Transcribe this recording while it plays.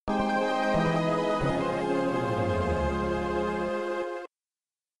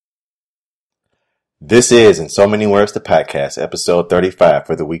This is In So Many Words, the podcast, episode 35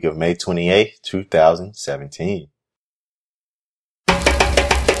 for the week of May 28th, 2017.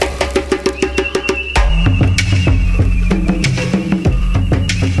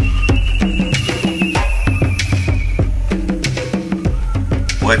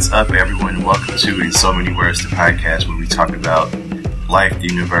 What's up, everyone? Welcome to In So Many Words, the podcast, where we talk about life, the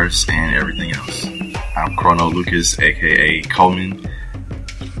universe, and everything else. I'm Chrono Lucas, aka Coleman.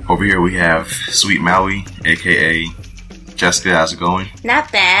 Over here we have Sweet Maui, aka Jessica. How's it going? Not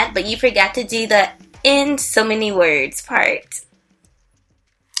bad, but you forgot to do the in so many words part.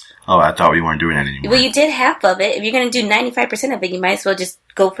 Oh, I thought we weren't doing that anymore. Well, you did half of it. If you're going to do 95% of it, you might as well just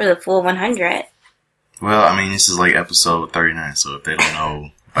go for the full 100. Well, I mean, this is like episode 39, so if they don't know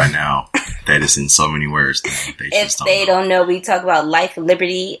by now that it's in so many words, then they just don't know. If they don't know we talk about life,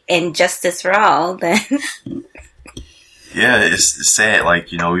 liberty, and justice for all, then... Yeah, it's sad.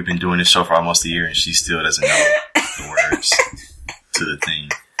 Like, you know, we've been doing this show for almost a year and she still doesn't know the words to the thing.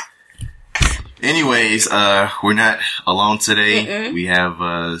 Anyways, we're not alone today. Mm-mm. We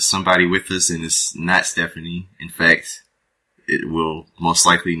have somebody with us, and it's not Stephanie. In fact, it will most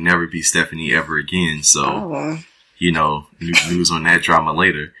likely never be Stephanie ever again. So, you know, news on that drama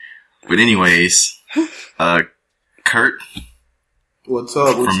later. But anyways, Kurt. What's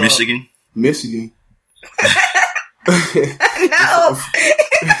up? From Michigan? Michigan. No!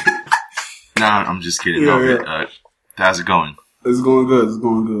 Nah, I'm just kidding. Yeah. How's it going? It's going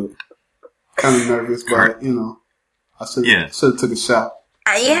good. Kind of nervous, but, you know, I should have took a shot.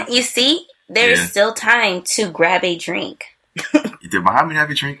 Yeah, you see? There's still time to grab a drink. Did Muhammad have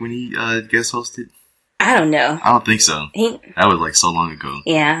a drink when he guest hosted? I don't know. I don't think so. That was like so long ago.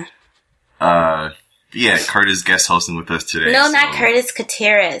 Yeah. Yeah, Kurt is guest hosting with us today. No, not Curtis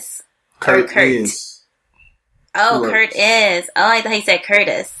Gutierrez. Kurt is. Oh, Kurt is. Oh, I thought he said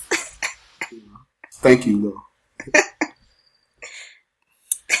Curtis. Thank you,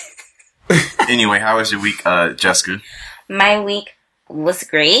 though. Anyway, how was your week, Jessica? My week was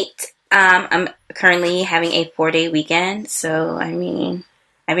great. I'm currently having a 4-day weekend, so, I mean,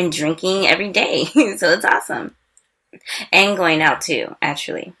 I've been drinking every day, so it's awesome. And going out, too,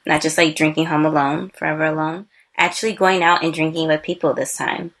 actually. Not just, like, drinking home alone, forever alone. Actually going out and drinking with people this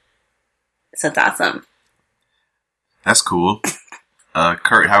time. So it's awesome. That's cool.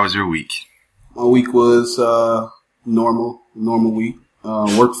 Kurt, how was your week? My week was normal week.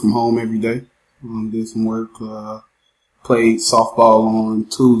 Worked from home every day. Did some work. Played softball on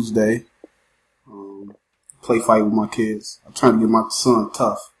Tuesday. Play fight with my kids. I'm trying to get my son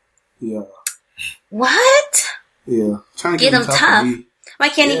tough. Yeah. What? Yeah. Trying to get him tough? Why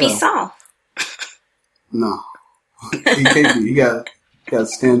can't he be soft? No. He can't be. He got to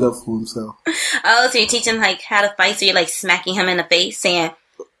stand up for himself. Oh, so you're teaching him like how to fight, so you're like smacking him in the face saying,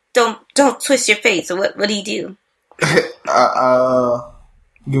 Don't twist your face. So what do you do? I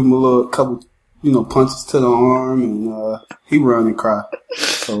give him a couple, punches to the arm, and he run and cry.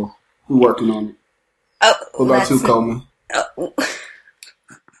 So we're working on it. Oh, what about you, Coleman?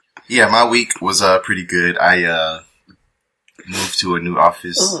 Yeah, my week was pretty good. I moved to a new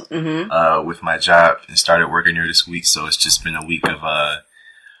office with my job and started working here this week. So it's just been a week of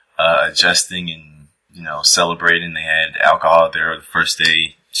adjusting and celebrating. They had alcohol there the first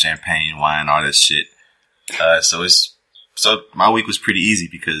day, champagne, wine, all that shit. So my week was pretty easy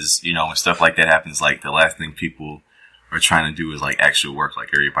because, when stuff like that happens, like the last thing people are trying to do is like actual work. Like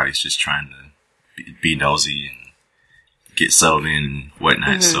everybody's just trying to be nosy and get settled in and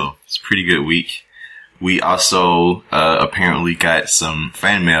whatnot. So it's a pretty good week. We also apparently got some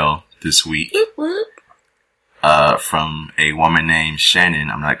fan mail this week from a woman named Shannon.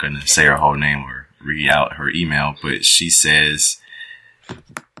 I'm not going to say her whole name or read out her email, but she says,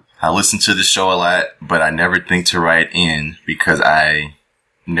 I listen to the show a lot, but I never think to write in because I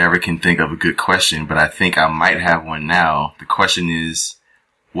never can think of a good question, but I think I might have one now. The question is,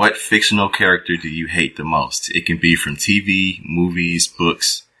 what fictional character do you hate the most? It can be from TV, movies,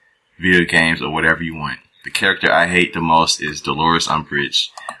 books, video games, or whatever you want. The character I hate the most is Dolores Umbridge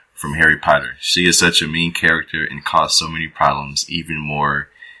from Harry Potter. She is such a mean character and caused so many problems, even more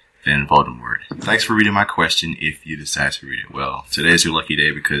than Voldemort. Thanks for reading my question if you decide to read it. Well, today's your lucky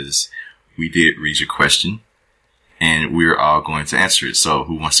day because we did read your question and we're all going to answer it. So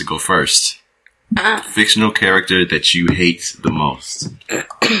who wants to go first? Fictional character that you hate the most.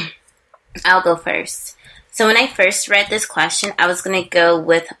 I'll go first. So when I first read this question, I was going to go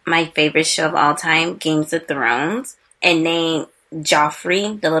with my favorite show of all time, Games of Thrones, and name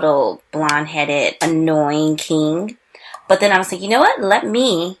Joffrey, the little blonde-headed, annoying king. But then I was like, you know what? Let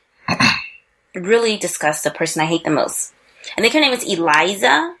me really discuss the person I hate the most. I think her name is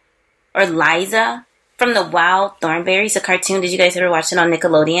Eliza, or Liza. from the Wild Thornberrys, a cartoon. Did you guys ever watch it on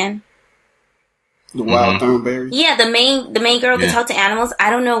Nickelodeon? The Wild Thornberrys? Yeah, the main girl can talk to animals.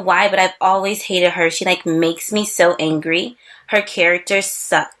 I don't know why, but I've always hated her. She like makes me so angry. Her character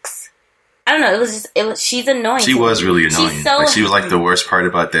sucks. I don't know. She's annoying. She was really annoying. She was like the worst part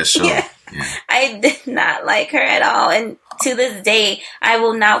about that show. Yeah. I did not like her at all. And to this day, I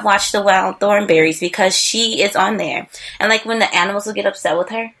will not watch the Wild Thornberrys because she is on there. And like when the animals will get upset with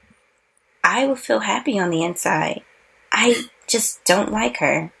her, I will feel happy on the inside. I just don't like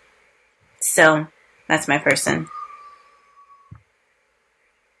her. So, that's my person.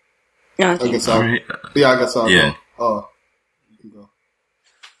 No, I guess I'll go. Oh, you can go.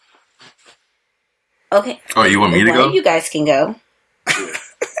 Okay. Oh, you want me to go? You guys can go.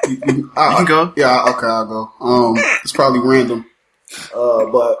 You can go. Yeah, okay, I'll go. It's probably random,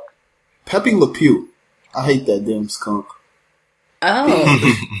 but Pepe Le Pew. I hate that damn skunk.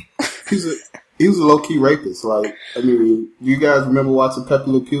 Oh, he was a low key rapist. Like, I mean, you guys remember watching Pepe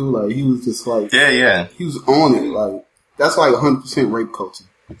Le Pew? Like, he was just like, yeah, he was on it. Like, that's like 100% rape culture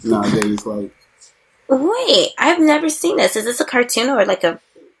nowadays. Like, wait, I've never seen this. Is this a cartoon or like a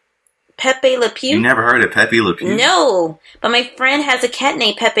Pepe Le Pew? You never heard of Pepe Le Pew? No, but my friend has a cat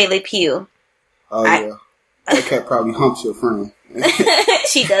named Pepe Le Pew. Oh, yeah. That cat probably humps your friend.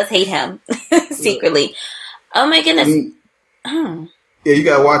 She does hate him secretly. Oh, my goodness. Yeah, you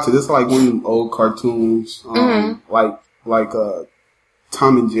gotta watch it. It's like one of them old cartoons, like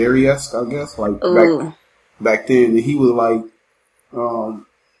Tom and Jerry-esque, I guess. Like back then, and he was like,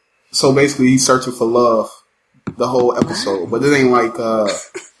 so basically he's searching for love the whole episode, but it ain't like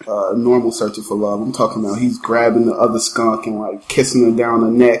normal searching for love. I'm talking about he's grabbing the other skunk and like kissing her down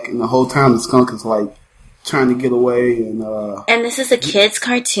the neck, and the whole time the skunk is like trying to get away. And this is a kid's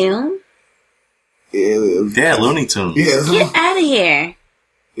cartoon? Yeah, Looney Tunes. Yeah, get out of here.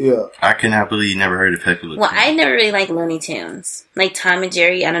 Yeah. I cannot believe you never heard of Pepe Le Pew. Well, I never really liked Looney Tunes. Like Tom and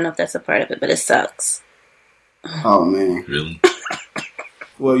Jerry, I don't know if that's a part of it, but it sucks. Oh, man. Really?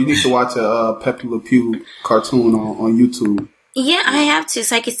 Well, you need to watch a Pepe Le Pew cartoon on YouTube. Yeah, I have to,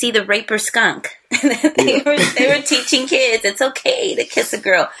 so I can see the raper skunk. they were teaching kids it's okay to kiss a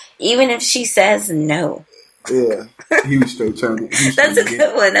girl, even if she says no. Yeah, he was straight trying to. That's a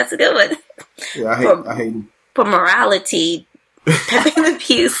good one. That's a good one. Yeah, I hate him. For morality, Pepe Le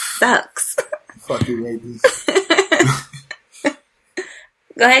Pew sucks. Fucking rapist.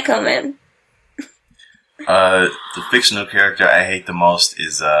 Go ahead, Coleman. The fictional character I hate the most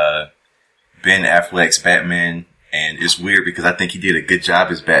is Ben Affleck's Batman, and it's weird because I think he did a good job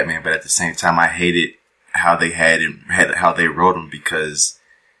as Batman, but at the same time I hated how they how they wrote him, because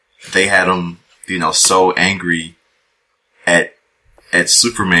they had him, so angry at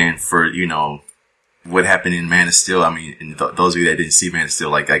Superman for, what happened in Man of Steel. I mean, and those of you that didn't see Man of Steel,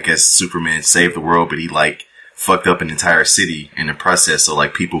 like, I guess Superman saved the world, but he, like, fucked up an entire city in the process, so,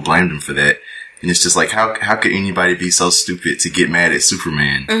 like, people blamed him for that. And it's just like, how could anybody be so stupid to get mad at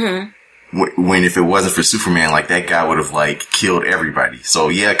Superman? Mm-hmm. When if it wasn't for Superman, like, that guy would have, like, killed everybody. So,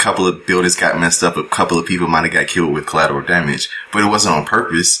 yeah, a couple of buildings got messed up, a couple of people might have got killed with collateral damage, but it wasn't on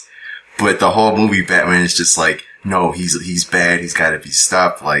purpose. But the whole movie, Batman is just like, no, he's bad, he's gotta be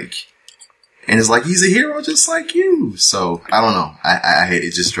stopped, like, and it's like, he's a hero just like you. So, I don't know. I hate it.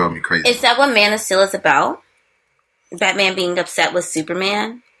 It just drove me crazy. Is that what Man of Steel is about? Batman being upset with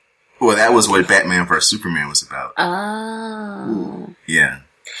Superman? Well, that was what Batman vs. Superman was about. Oh. Yeah.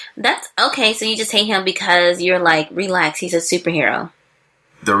 That's, okay, so you just hate him because you're like, relax, he's a superhero.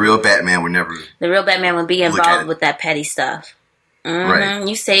 The real Batman would never... The real Batman would be involved with that petty stuff. Mm-hmm. Right.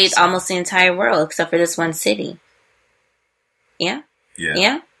 You saved almost the entire world except for this one city. Yeah? Yeah.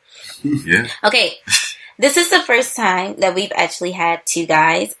 Yeah? Yeah. Okay, this is the first time that we've actually had two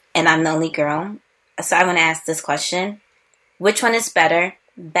guys, and I'm the only girl. So I want to ask this question. Which one is better,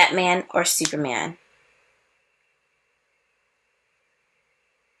 Batman or Superman?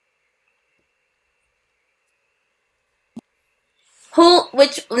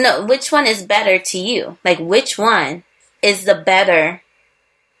 Which one is better to you? Like, which one is the better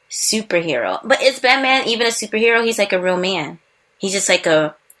superhero? But is Batman even a superhero? He's like a real man. He's just like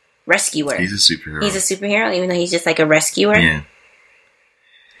a rescuer. He's a superhero. He's a superhero, even though he's just like a rescuer? Yeah.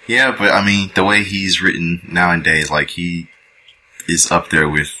 Yeah, but I mean, the way he's written nowadays, like, he is up there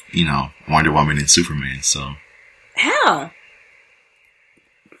with, Wonder Woman and Superman, so. How?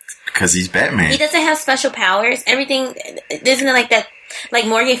 Because he's Batman. He doesn't have special powers. Everything, isn't it like that? Like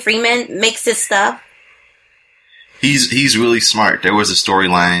Morgan Freeman makes his stuff. He's really smart. There was a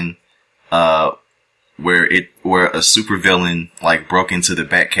storyline, where a supervillain, like, broke into the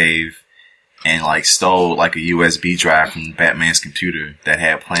Batcave and, like, stole, like, a USB drive from Batman's computer that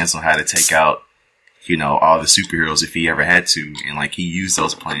had plans on how to take out all the superheroes if he ever had to, and like he used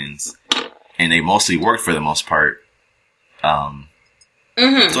those plans, and they mostly worked for the most part.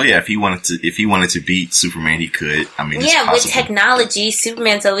 So yeah, if he wanted to beat Superman, he could. I mean, yeah, with technology,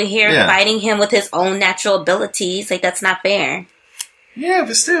 Superman's over here fighting him with his own natural abilities. Like, that's not fair. Yeah,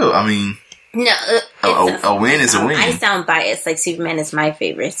 but still, I mean, no, a win is a win. I sound biased. Like, Superman is my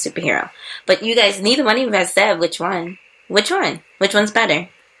favorite superhero, but you guys, neither one of you has said which one. Which one? Which one's better?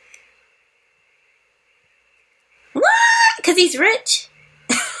 What? Because he's rich.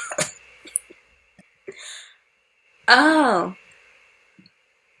 Oh.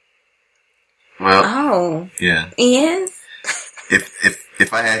 Well, yeah. Yes.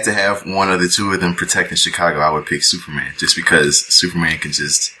 If I had to have one of the two of them protecting Chicago, I would pick Superman, just because Superman can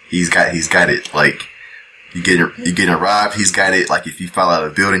he's got it. Like, you getting robbed, he's got it. Like, if you fall out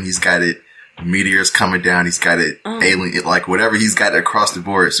of a building, he's got it. Meteors coming down, he's got it. Alien, like whatever he's got across the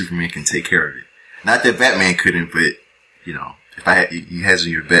board, Superman can take care of it. Not that Batman couldn't, but if you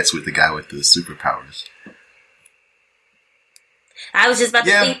hedging your bets with the guy with the superpowers. I was just about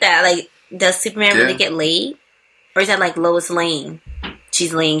to think that. Like, does Superman really get laid? Or is that like Lois Lane?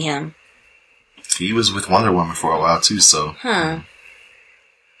 She's laying him. He was with Wonder Woman for a while too, so.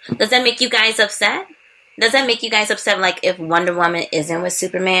 Does that make you guys upset? Does that make you guys upset, like, if Wonder Woman isn't with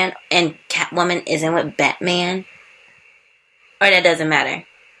Superman and Catwoman isn't with Batman? Or that doesn't matter?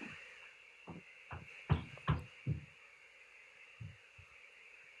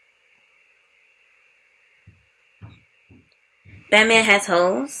 Batman has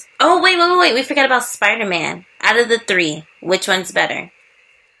holes? Oh, wait. We forgot about Spider-Man. Out of the three, which one's better?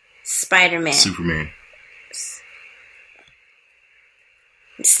 Spider-Man. Superman.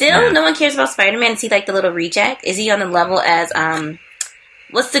 Still, no one cares about Spider-Man. Is he like the little reject? Is he on the level as,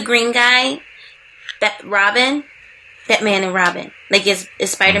 what's the green guy? Robin? Batman and Robin. Like, is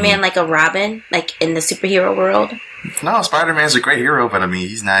Spider-Man like a Robin? Like, in the superhero world? No, Spider-Man's a great hero, but I mean,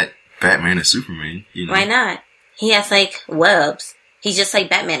 he's not Batman or Superman. Why not? He has, like, webs. He's just like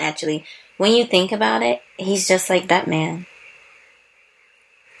Batman, actually. When you think about it, he's just like Batman.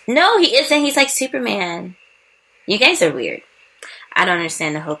 No, he isn't. He's like Superman. You guys are weird. I don't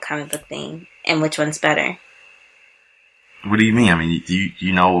understand the whole comic book thing and which one's better. What do you mean? I mean,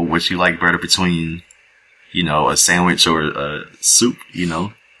 you know what you like better between, a sandwich or a soup,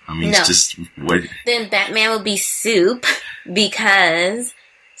 I mean, it's just what... Then Batman would be soup because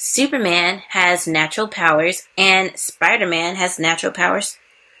Superman has natural powers and Spider-Man has natural powers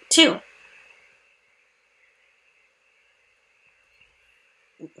too.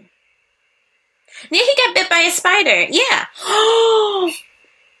 Yeah, he got bit by a spider. Yeah.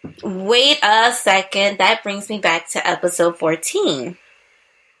 Wait a second. That brings me back to episode 14.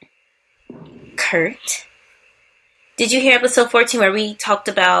 Kurt, did you hear episode 14 where we talked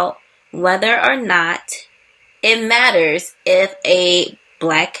about whether or not it matters if a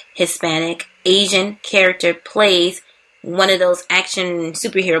Black, Hispanic, Asian character plays one of those action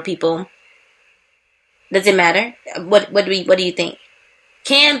superhero people? Does it matter? What do you think?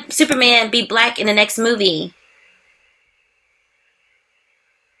 Can Superman be black in the next movie?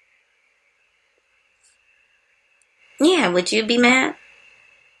 Yeah, would you be mad?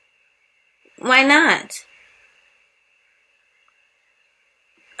 Why not?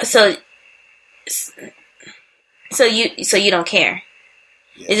 So you don't care.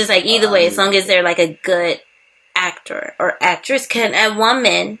 Yeah. It's just like either way, as long as they're like a good actor or actress. Can a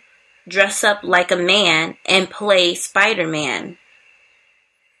woman dress up like a man and play Spider-Man?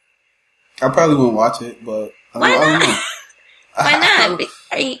 I probably wouldn't watch it, but why not? I don't know. Why not?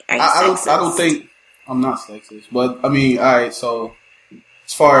 Are you sexist? I don't think I'm not sexist, but I mean, all right. So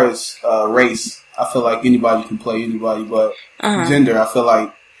as far as race, I feel like anybody can play anybody, but gender, I feel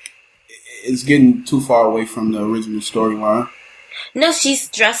like it's getting too far away from the original storyline. No, she's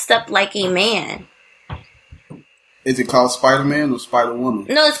dressed up like a man. Is it called Spider-Man or Spider-Woman?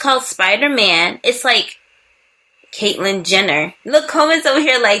 No, it's called Spider-Man. It's like Caitlyn Jenner. Look, Coleman's over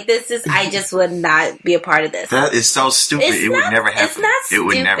here like, I just would not be a part of this. That is so stupid. It would never happen. It's not stupid. It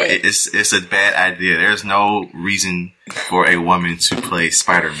would never. It's a bad idea. There's no reason for a woman to play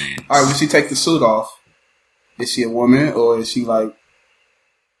Spider-Man. Alright, when she take the suit off, is she a woman or is she like...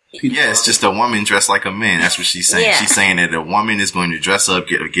 Yeah, it's just a woman dressed like a man. That's what she's saying. Yeah. She's saying that a woman is going to dress up,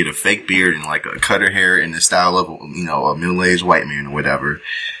 get a fake beard and like cut her hair in the style of, a middle-aged white man or whatever.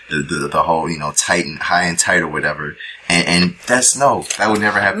 The whole, tight and high and tight or whatever. And that would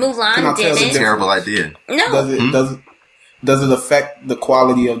never happen. Mulan did it. It's a terrible idea. No. Does it affect the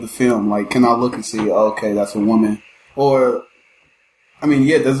quality of the film? Like, can I look and see, okay, that's a woman? Or, I mean,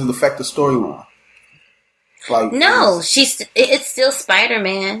 yeah, does it affect the storyline? Like, no, it's still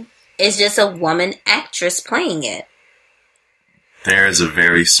Spider-Man. It's just a woman actress playing it. There is a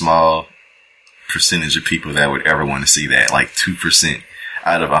very small percentage of people that would ever want to see that, like 2%.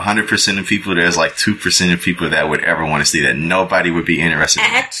 Out of 100% of people, there's like 2% of people that would ever want to see that. Nobody would be interested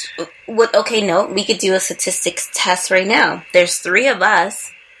in that. Okay, no, we could do a statistics test right now. There's 3 of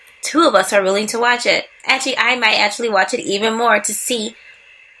us. 2 of us are willing to watch it. Actually, I might actually watch it even more to see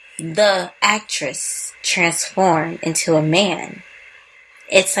the actress transform into a man.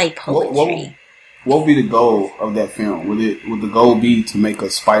 It's like poetry. What would be the goal of that film? Would the goal be to make a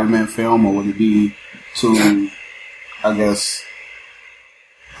Spider-Man film, or would it be to, I guess,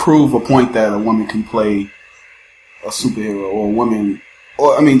 prove a point that a woman can play a superhero, or a woman,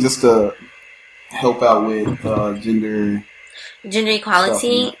 or I mean, just to help out with gender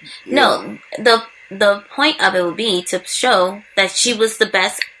equality? Stuff, yeah. No, the point of it would be to show that she was the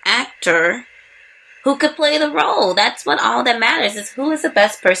best actor who could play the role. That's what all that matters, is who is the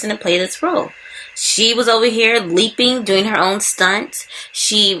best person to play this role. She was over here leaping, doing her own stunts.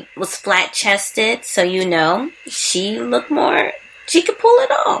 She was flat-chested, so she looked more, she could pull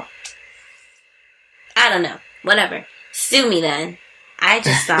it off. I don't know. Whatever. Sue me then. I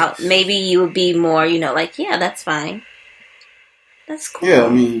just thought maybe you would be more, like, yeah, that's fine. That's cool. Yeah, I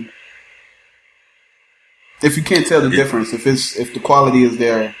mean, if you can't tell the difference, if the quality is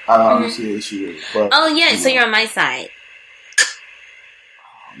there, I don't see an issue with it. But, oh, yeah, so you're on my side.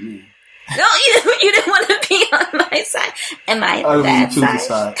 Oh, man. No, you didn't want to be on my side. Am I on that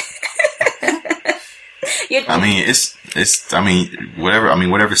side?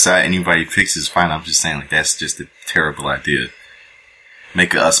 Whatever side anybody picks is fine. I'm just saying, like, that's just a terrible idea.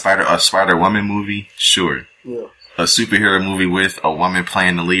 Make a Spider-Woman movie? Sure. Yeah. A superhero movie with a woman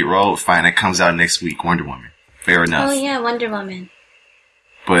playing the lead role? Fine, it comes out next week. Wonder Woman. Fair enough. Oh, yeah, Wonder Woman.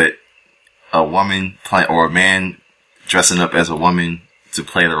 But a woman or a man dressing up as a woman to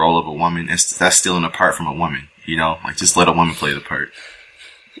play the role of a woman, that's stealing apart from a woman, Like, just let a woman play the part.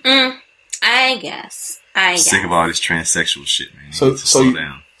 I guess. Sick of all this transsexual shit, man.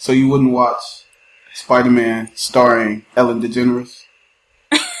 So you wouldn't watch Spider-Man starring Ellen DeGeneres?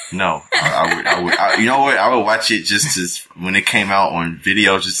 No, I would. You know what? I would watch it just when it came out on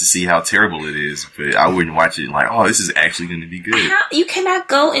video, just to see how terrible it is. But I wouldn't watch it like, oh, this is actually going to be good. You cannot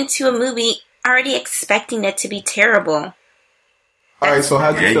go into a movie already expecting it to be terrible. All right, so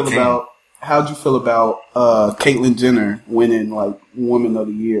how'd you feel about Caitlyn Jenner winning like Woman of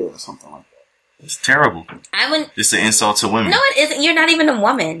the Year or something like that? It's terrible. I wouldn't. It's an insult to women. No, it isn't. You're not even a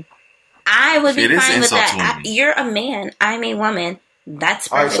woman. I would be fine with that. You're a man. I'm a woman. That's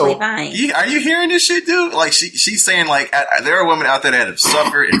perfectly fine. Are you hearing this shit, dude? Like, she's saying, like, there are women out there that have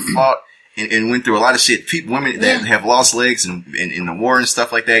suffered and fought and went through a lot of shit. Women that have lost legs in the war and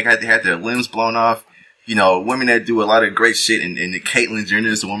stuff like that, had their limbs blown off. Women that do a lot of great shit, and Caitlyn Jenner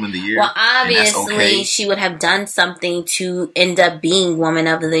is the Woman of the Year. Well, obviously, she would have done something to end up being Woman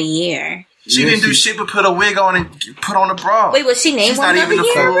of the Year. She didn't do shit but put a wig on and put on a bra. Wait, was she named Woman of the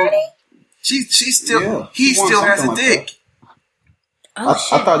Year already? She's still, he still has a dick. I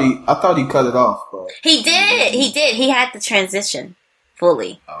thought he cut it off, but he did. He had the transition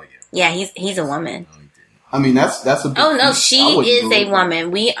fully. Oh yeah. Yeah, he's a woman. No, he didn't. I mean, that's a big Oh no, piece. she is a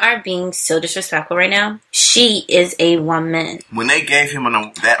woman. We are being so disrespectful right now. She is a woman. When they gave him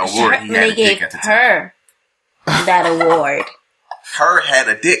that award, he had a dick at the time. Her that award. Her had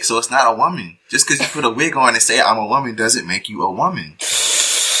a dick, so it's not a woman. Just because you put a wig on and say I'm a woman doesn't make you a woman.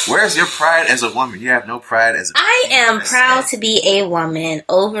 Where's your pride as a woman? You have no pride as a woman. I am proud to be a woman,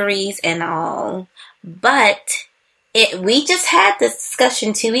 ovaries and all. But we just had this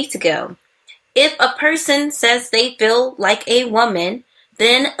discussion 2 weeks ago. If a person says they feel like a woman,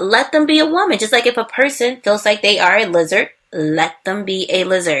 then let them be a woman. Just like if a person feels like they are a lizard, let them be a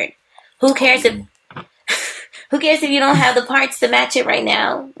lizard. Who cares if you don't have the parts to match it right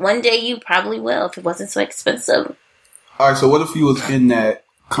now? One day you probably will if it wasn't so expensive. All right, so what if you was in that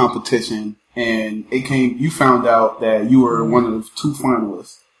competition and you found out that you were one of the 2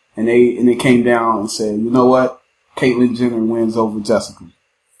 finalists, and they came down and said, you know what, Caitlyn Jenner wins over Jessica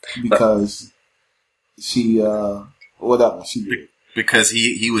because she whatever she did. Because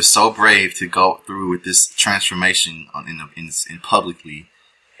he was so brave to go through with this transformation in publicly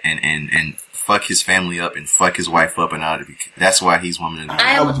and fuck his family up and fuck his wife up and all that. That's why he's Woman of the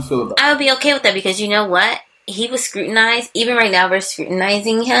Year. How would you feel about that? I would be okay with that because you know what? He was scrutinized. Even right now, we're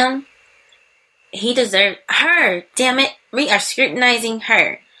scrutinizing him. He deserved her. Damn it. We are scrutinizing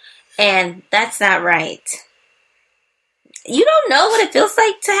her. And that's not right. You don't know what it feels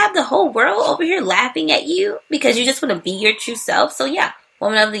like to have the whole world over here laughing at you because you just want to be your true self. So yeah,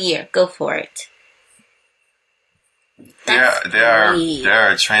 Woman of the Year. Go for it. There are great.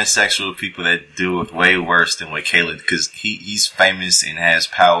 transsexual people that do it way worse than what Caleb, because he's famous and has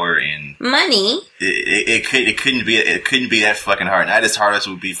power and money. It couldn't be that fucking hard. Not as hard as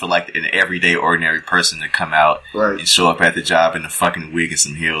it would be for like an everyday ordinary person to come out and show up at the job in a fucking wig and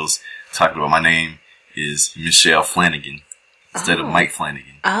some heels, talking about my name is Michelle Flanagan instead of Mike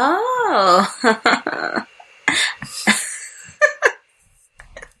Flanagan. Oh.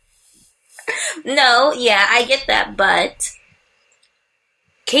 No, yeah, I get that, but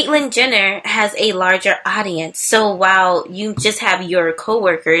Caitlyn Jenner has a larger audience. So while you just have your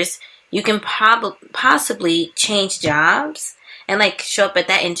coworkers, you can possibly change jobs and like show up at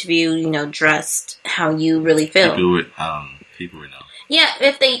that interview, you know, dressed how you really feel. People would know. Yeah,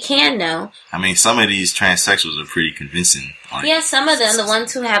 if they can know. I mean, some of these transsexuals are pretty convincing. Like, yeah, some of them, the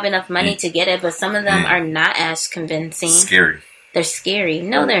ones who have enough money to get it, but some of them are not as convincing. Scary. They're scary.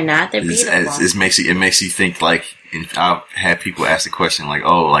 No, they're not. They're beautiful. It makes you think like. And I've had people ask the question like,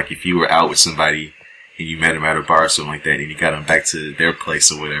 "Oh, like if you were out with somebody and you met them at a bar or something like that, and you got them back to their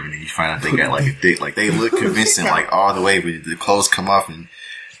place or whatever, and then you find out they got like a dick, like they look convincing, like all the way, but the clothes come off, and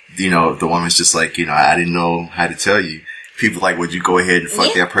you know the woman's just like, you know, I didn't know how to tell you." People like, would you go ahead and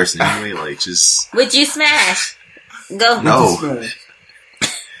fuck that person anyway? Like, just would you smash? Go. No.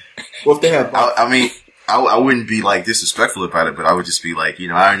 What if they have? I mean. I wouldn't be like disrespectful about it, but I would just be like, you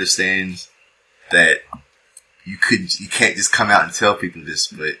know, I understand that you can't just come out and tell people this,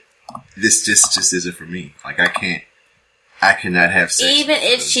 but this just isn't for me. Like I cannot have sex. Even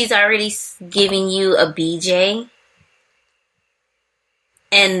if she's already giving you a BJ,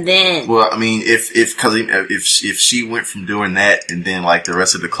 and then well, I mean, if she went from doing that and then like the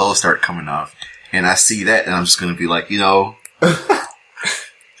rest of the clothes start coming off, and I see that, and I'm just gonna be like, you know.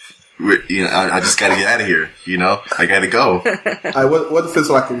 You know, I just gotta get out of here. You know, I gotta go. What if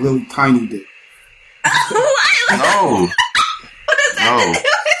it's like a really tiny dick? No. No.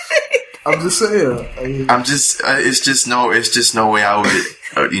 I'm just saying. It's just no way I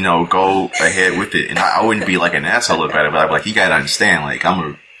would, you know, go ahead with it. And I wouldn't be like an asshole about it, but I'd be like, you gotta understand, like,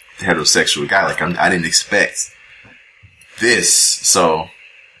 I'm a heterosexual guy. Like, I didn't expect this. So,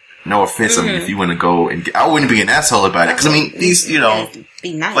 no offense. I mean, if you want to go and I wouldn't be an asshole about it. Cause I mean, these, you know,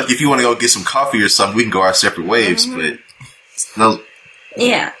 be nice. Like if you want to go get some coffee or something, we can go our separate ways, but no.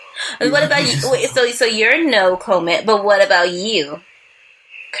 Yeah. What about you? So you're no comment, but what about you?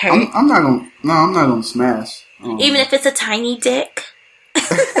 Kurt? I'm not gonna smash. Even if it's a tiny dick?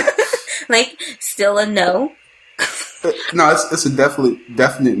 Like, still a no? No, it's a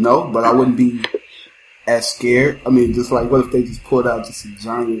definite no, but I wouldn't be as scared. I mean, just like, what if they just pulled out just a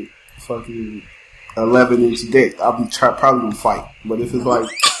giant fucking 11-inch dick? I'll be probably gonna fight. But if it's like...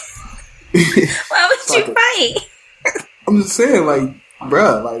 Why would you fight? I'm just saying, like,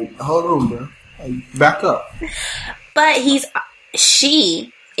 bruh, like, hold on, bruh. Like, back up. But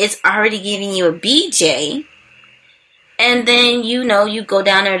she is already giving you a BJ, and then, you know, you go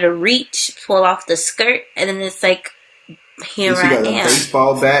down there to reach, pull off the skirt, and then it's like, here I am. She got a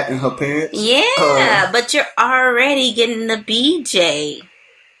baseball bat in her pants? Yeah, but you're already getting the BJ.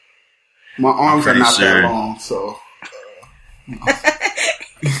 My arms are not that long, so...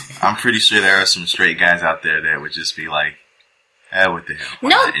 I'm pretty sure there are some straight guys out there that would just be like, what the hell?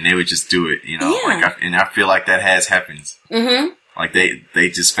 No. And they would just do it, you know? Yeah. Like and I feel like that has happened. Mm-hmm. Like they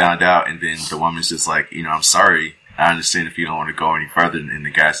just found out, and then the woman's just like, you know, I'm sorry. I understand if you don't want to go any further. And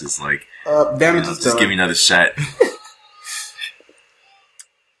the guy's just like, just give me another shot.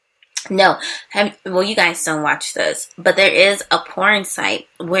 No. Well, you guys don't watch this, but there is a porn site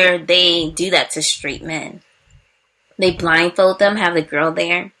where they do that to straight men. They blindfold them, have the girl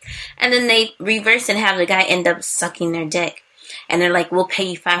there, and then they reverse and have the guy end up sucking their dick. And they're like, we'll pay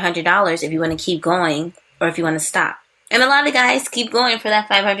you $500 if you want to keep going or if you want to stop. And a lot of guys keep going for that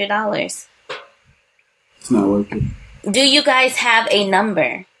 $500. It's not working. Do you guys have a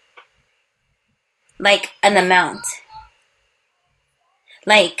number? Like an amount?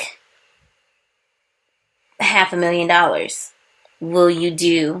 Like $500,000. Will you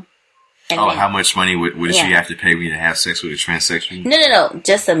do? How much money would she have to pay me to have sex with a transsexual? No.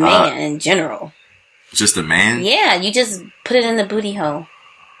 Just a man in general. Just a man? Yeah, you just put it in the booty hole.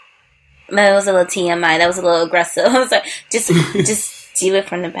 That was a little TMI. That was a little aggressive. I was like, just do it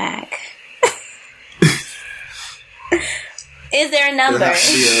from the back. Is there a number?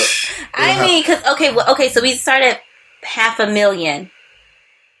 I mean, because so we start at $500,000,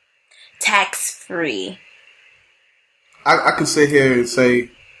 tax free. I can sit here and say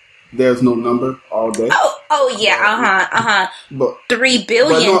there's no number all day. Oh yeah, But $3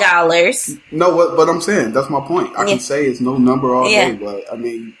 billion. No, but I'm saying that's my point. I can say it's no number all day, but I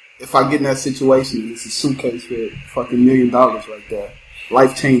mean, if I get in that situation, it's a suitcase with fucking $1 million right there,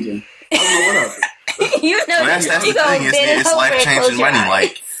 life changing. I don't know what else. You know, Well, that's the thing. It's life changing money.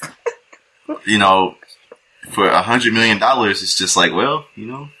 Like, you know, for $100 million, it's just like, well, you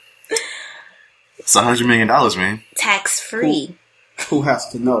know, it's $100 million, man. Tax free. Who has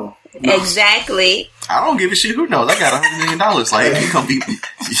to know? No. Exactly. I don't give a shit who knows. I got $100 million. Like, you gonna be.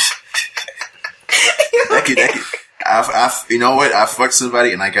 that could. You know what? I fucked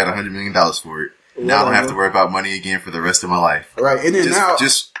somebody and I got $100 million for it. Now I don't have to worry about money again for the rest of my life. Right, and then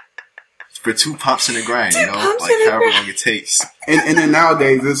just for 2 pumps in the grind, you know, like however long it takes. And then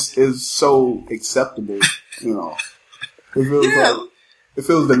nowadays, this is so acceptable, you know. It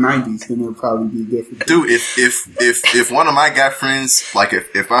feels the 90s, then it'll probably be different. Dude, if one of my guy friends, like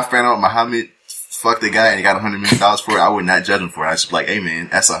if I found out Muhammad fucked a guy and he got $100 million for it, I would not judge him for it. I'd just be like, hey man,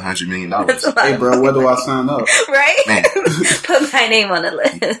 that's $100 million. Hey bro, where do I sign up? Right? Man. Put my name on the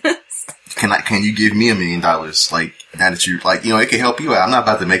list. Can you give me $1 million? Like, now that you, like, you know, it can help you out. I'm not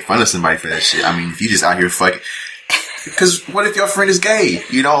about to make fun of somebody for that shit. I mean, if you just out here fucking, cause what if your friend is gay?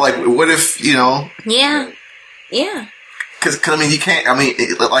 You know, like, what if, you know? Yeah. Yeah. Cause I mean, you can't, I mean,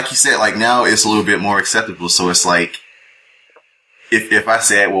 like you said, like now it's a little bit more acceptable. So it's like, if I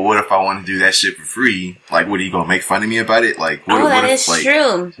said, well, what if I want to do that shit for free? Like, what are you gonna make fun of me about it? Like, what is like,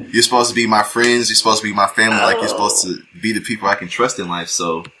 true. You're supposed to be my friends. You're supposed to be my family. Like, you're supposed to be the people I can trust in life.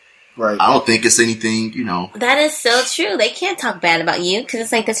 So, right. I don't think it's anything, you know. That is so true. They can't talk bad about you because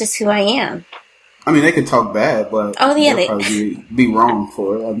it's like, that's just who I am. I mean, they can talk bad, but they'll probably be wrong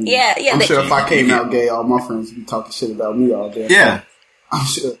for it. I mean, yeah. I'm sure if I came out gay, all my friends would be talking shit about me all day. Yeah. I'm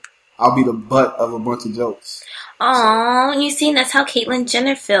sure I'll be the butt of a bunch of jokes. Oh, you see, that's how Caitlyn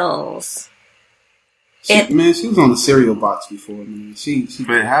Jenner feels. Man, she was on the cereal box before, man. She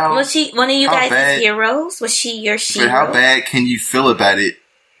but how was she one of you guys' heroes? Was she your hero? But how bad can you feel about it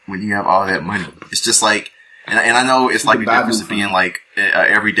when you have all that money? It's just like, and I know it's like the difference of being like an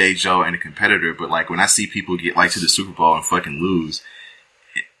everyday Joe and a competitor, but like when I see people get like to the Super Bowl and fucking lose,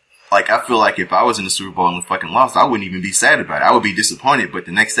 like I feel like if I was in the Super Bowl and fucking lost, I wouldn't even be sad about it. I would be disappointed, but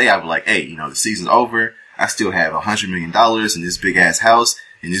the next day I'd be like, hey, you know, the season's over. I still have $100 million in this big ass house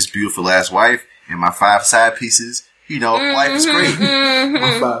and this beautiful ass wife and my 5 side pieces. You know, life is great.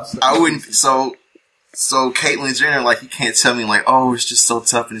 I wouldn't. So Caitlyn Jenner, like, you can't tell me like, oh, it's just so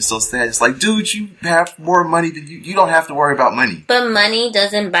tough and it's so sad. It's like, dude, you have more money than you don't have to worry about money. But money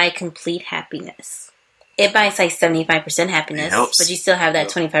doesn't buy complete happiness. It buys like 75% happiness, but you still have that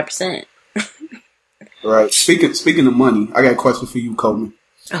 25%. Right. Speaking of money, I got a question for you, Coleman.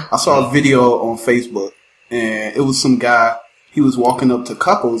 I saw a video on Facebook. And it was some guy, he was walking up to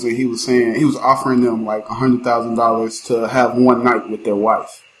couples and he was saying, he was offering them like $100,000 to have one night with their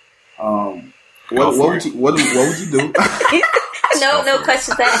wife. What would you do? No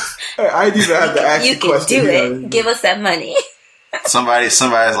questions asked. I didn't even have to ask you the question. You can do it. Give us that money. Somebody's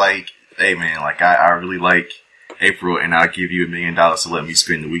like, hey man, like I really like April and I'll give you $1 million to let me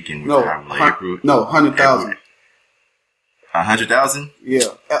spend the weekend with her. Like, April. No, 100,000. 100,000? Yeah.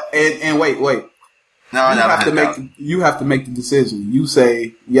 And wait. No, you have to make the decision. You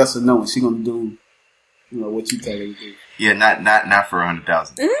say yes or no, and she's gonna do, you know, what you tell her to do. Yeah, not for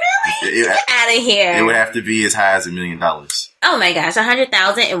 100,000. Really? Get out of here. It would have to be as high as $1 million. Oh my gosh,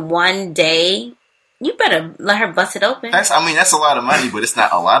 100,000 in one day. You better let her bust it open. That's a lot of money, but it's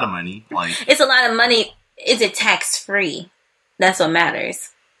not a lot of money. Like, it's a lot of money. Is it tax free? That's what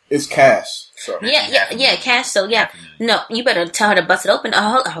matters. It's cash. So. Yeah, cash. So yeah, no, you better tell her to bust it open.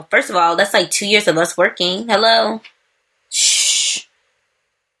 Oh, first of all, that's like 2 years of us working. Hello. Shh.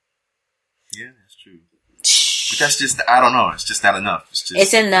 Yeah, that's true. Shh. But that's just, I don't know. It's just not enough.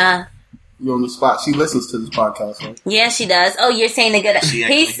 It's in the. You're on the spot. She listens to this podcast, right? Yeah, she does. Oh, you're saying the good.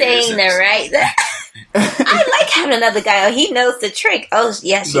 He's saying the right. I like having another guy. Oh, he knows the trick. Oh,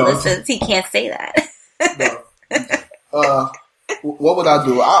 yeah, she listens. He can't say that. No. What would I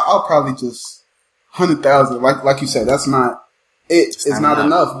do? I'll probably just 100,000. Like you said, that's not it. It's not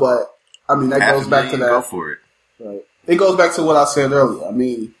enough. But I mean, that goes back to that. Go for it. Right. It goes back to what I said earlier. I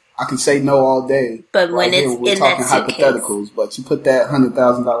mean, I can say no all day. But when we're talking hypotheticals, but you put that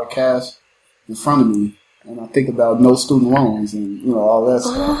 $100,000 cash in front of me, and I think about no student loans and you know all that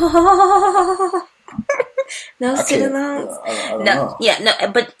stuff. No student loans. I don't know.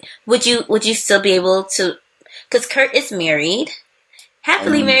 But would you still be able to? Because Kurt is married,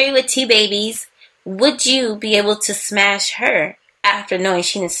 happily married with 2 babies. Would you be able to smash her after knowing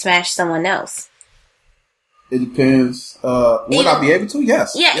she didn't smash someone else? It depends. Would I be able to?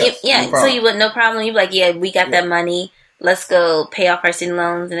 Yes. Yeah. No, so you would no problem. You'd be like, yeah, we got that money. Let's go pay off our student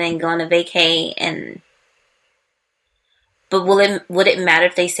loans and then go on a vacay. And But would it matter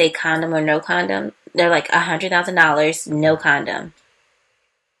if they say condom or no condom? They're like $100,000, no condom.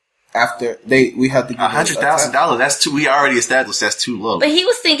 After we had to get $100,000. That's too. We already established that's too low. But he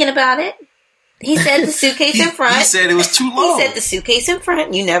was thinking about it. He said the suitcase in front. He said it was too low. He said the suitcase in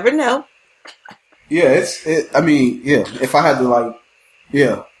front. You never know. Yeah, I mean, yeah. If I had to, like,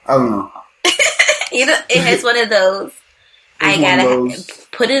 yeah, I don't know. It has one of those. I gotta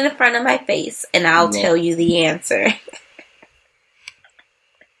put it in front of my face, and I'll tell you the answer.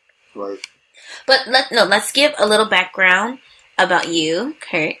 Right. But let's give a little background about you,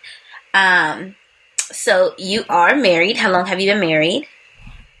 Kurt. So you are married. How long have you been married?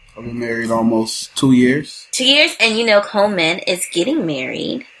 I've been married almost 2 years. 2 years, and Coleman is getting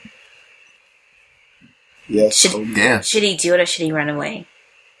married. Yes. Should he do it or should he run away?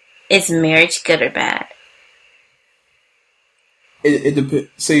 Is marriage good or bad? It depends.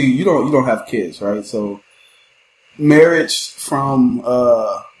 See, you don't have kids, right? So marriage from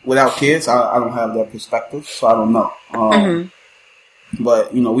without kids, I don't have that perspective, so I don't know.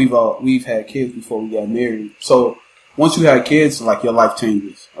 But we've had kids before we got married. So once you have kids, like, your life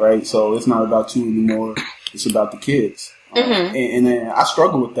changes, right? So it's not about you anymore; it's about the kids. And then I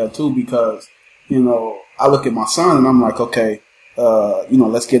struggle with that too because I look at my son and I'm like, okay,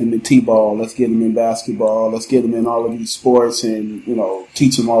 let's get him in t-ball, let's get him in basketball, let's get him in all of these sports, and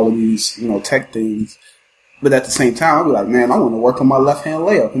teach him all of these tech things. But at the same time, I'll be like, man, I want to work on my left hand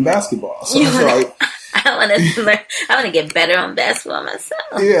layup in basketball. So it's like, I want to learn. I want to get better on basketball myself.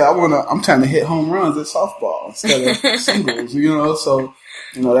 Yeah, I'm trying to hit home runs at softball instead of singles. So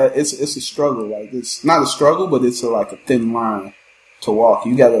that it's a struggle. Like, it's not a struggle, but it's like a thin line to walk.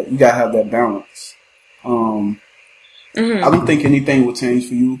 You gotta have that balance. I don't think anything will change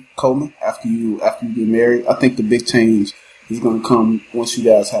for you, Coleman, after you get married. I think the big change is going to come once you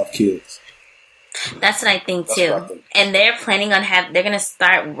guys have kids. That's what I think too. And they're planning on they're going to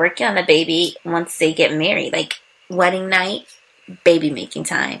start working on the baby once they get married, like wedding night, baby making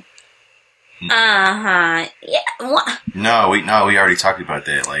time. Yeah. What? No, we already talked about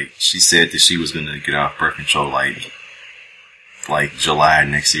that. Like, she said that she was going to get off birth control like July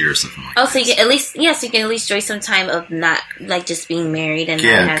next year or something like that. So you can at least, you can at least enjoy some time of not, like, just being married and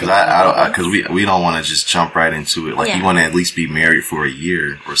because we don't want to just jump right into it. Like, you want to at least be married for a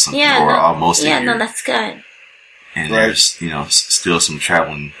year or something, almost a year. Yeah, no, that's good. And there's, still some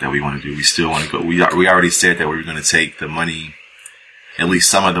traveling that we want to do. We still want to go. We already said that we were going to take the money, at least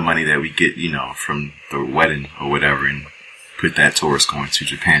some of the money that we get, from the wedding or whatever, and put that towards going to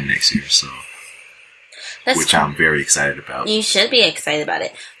Japan next year. So. Which I'm very excited about. You should be excited about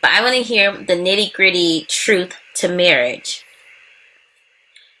it. But I want to hear the nitty-gritty truth to marriage.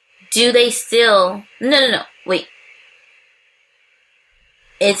 Do they still... No. Wait.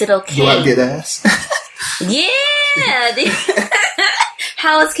 Is it okay? Do I get ass? Yeah!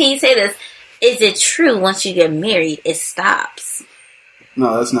 How else can you say this? Is it true once you get married, it stops?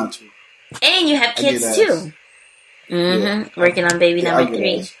 No, that's not true. And you have kids too. Yeah. Working on baby number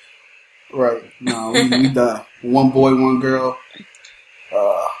 3. Ass. Right. No, we done. One boy, one girl.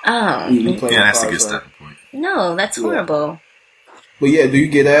 That's a good starting point. No, that's horrible. But yeah, do you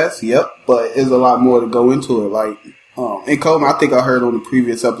get ass? Yep. But there's a lot more to go into it. Like, and Coleman, I think I heard on the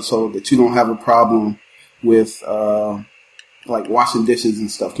previous episode that you don't have a problem with, like, washing dishes and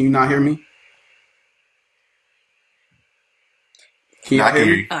stuff. Can you not hear me? Can you hear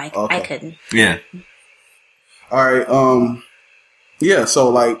me? I couldn't. Yeah. All right. Yeah. So,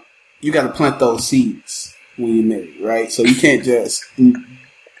 like, you got to plant those seeds when you're married, right? So you can't just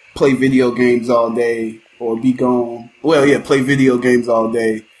play video games all day or be gone. Well, yeah, play video games all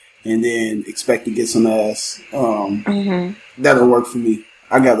day and then expect to get some ass. That'll work for me.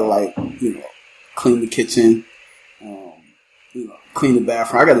 I got to, clean the kitchen, clean the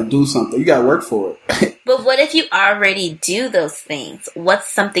bathroom. I got to do something. You got to work for it. But what if you already do those things?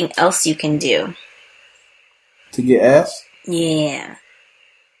 What's something else you can do? To get ass? Yeah.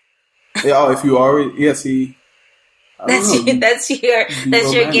 Yeah, if you already, see. That's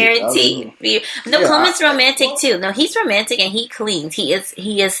your guarantee. No, Coleman's romantic too. No, he's romantic and he cleans. He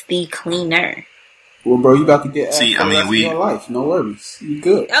is the cleaner. Well, bro, you about to get ass for the rest of your life. No worries. You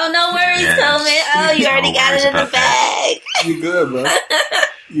good. Oh, no worries, Coleman. Oh, you already got it in the bag. You good, bro.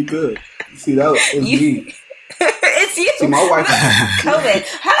 You good. See, it's me. It's you. See, my wife. Coleman.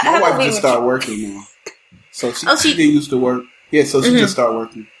 My wife just started working now. So she didn't used to work. Yeah, so she just started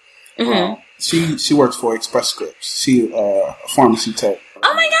working. She works for Express Scripts. She a pharmacy tech.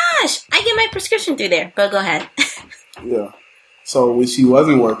 Oh my gosh! I get my prescription through there. But go ahead. Yeah. So when she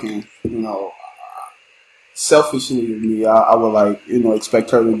wasn't working, selfishly with me, I would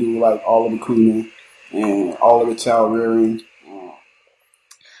expect her to do all of the cleaning and all of the child rearing.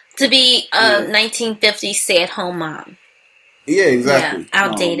 To be a 1950s stay-at-home mom. Yeah, exactly. Yeah,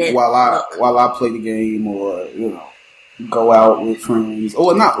 outdated. While I play the game, or go out with friends,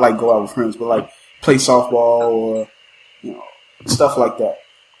 or not like go out with friends, but like play softball or stuff like that.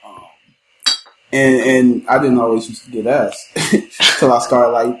 And I didn't always used to get asked till I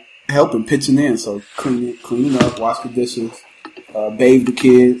started like helping, pitching in. So cleaning up, wash the dishes, bathe the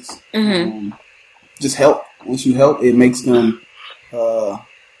kids, just help. Once you help, it makes them.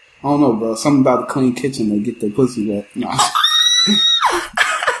 I don't know, bro. Something about the clean kitchen, they get their pussy wet. Nah.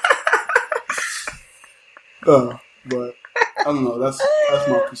 But I don't know. That's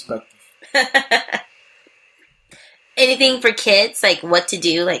my perspective. Anything for kids, like what to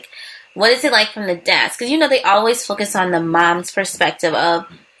do, like what is it like from the dads? Because they always focus on the mom's perspective of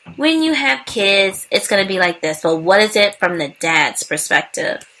when you have kids, it's going to be like this. But what is it from the dad's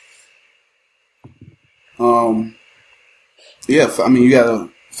perspective? Yeah. I mean, you got a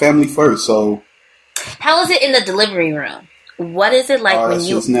family first, so. How is it in the delivery room? What is it like when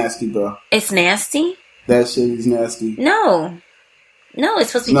you? It's nasty, bro. It's nasty? That shit is nasty. No,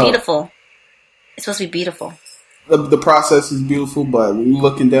 it's supposed to be beautiful. It's supposed to be beautiful. The process is beautiful, but when you're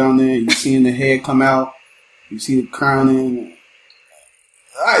looking down there, you seeing the head come out, you see it crowning.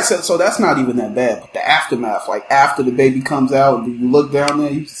 All right, so that's not even that bad. But the aftermath, like after the baby comes out, you look down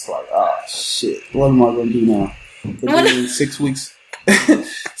there, you just like, oh shit, what am I gonna do now? But then 6 weeks.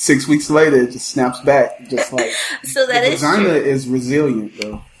 6 weeks later, it just snaps back, just like so that the is vagina true. is resilient,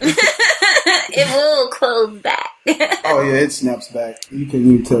 though. It will close back. Oh yeah, it snaps back. You can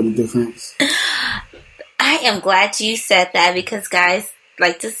even tell the difference. I am glad you said that because guys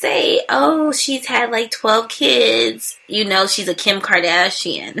like to say, "Oh, she's had like 12 kids." She's a Kim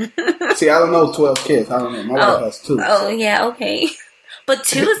Kardashian. See, I don't know 12 kids. I don't know. My wife has 2. Oh yeah, okay, but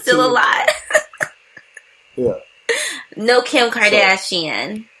 2 is still a lot. Yeah. No Kim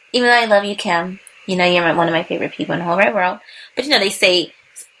Kardashian. Even though I love you, Kim. You're one of my favorite people in the whole wide world. But they say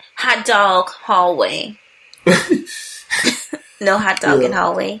hot dog hallway. No hot dog in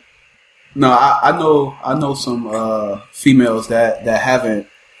hallway. No, I know some females that haven't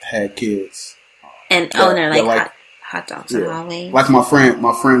had kids. And they're like hot dogs in hallway. Like my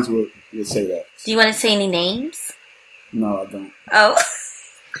friends would say that. Do you want to say any names? No, I don't. Oh.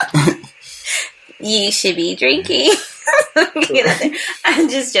 You should be drinking. I'm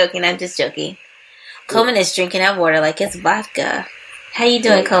just joking. Coleman is drinking that water like it's vodka. How you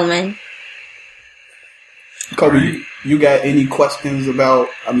doing, Coleman? Kobe, you got any questions about,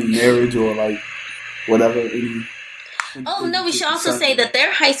 marriage or like whatever? Oh no, we should also say that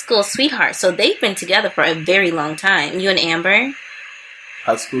they're high school sweethearts, so they've been together for a very long time. You and Amber?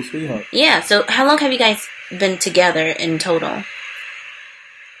 High school sweetheart. Yeah. So how long have you guys been together in total?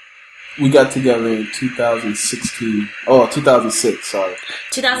 We got together in 2016. Oh, 2006, sorry.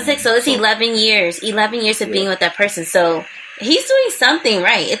 2006, so it's 11 years. 11 years of being with that person. So he's doing something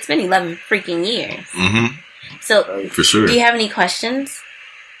right. It's been 11 freaking years. Mm-hmm. So, for sure. Do you have any questions?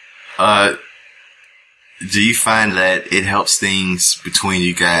 Do you find that it helps things between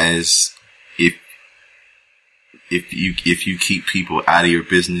you guys if you keep people out of your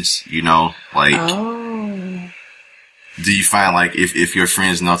business, do you find like if your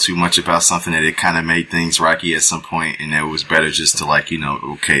friends know too much about something that it kind of made things rocky at some point and it was better just to like,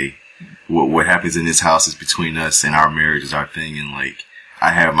 okay, what happens in this house is between us and our marriage is our thing, and like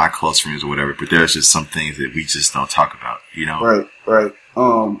I have my close friends or whatever, but there's just some things that we just don't talk about, Right.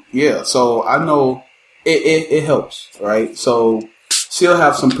 Yeah, so I know it helps, right? So she'll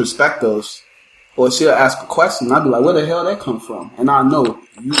have some perspectives or she'll ask a question and I'll be like, where the hell that come from? And I know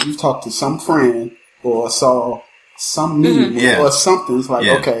you talked to some friend or saw some meme or something. It's like,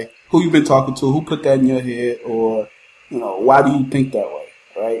 okay, who you been talking to? Who put that in your head? Or, why do you think that way?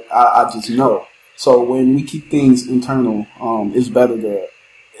 Right? I just know. So when we keep things internal, it's better that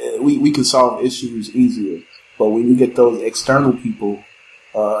we can solve issues easier. But when you get those external people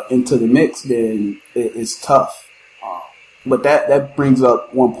into the mix, then it's tough. But that brings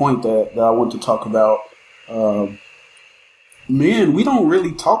up one point that I want to talk about. Men, we don't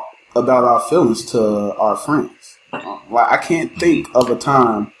really talk about our feelings to our friends. I can't think of a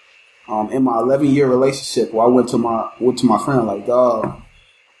time in my 11-year relationship where I went to my friend like, dog,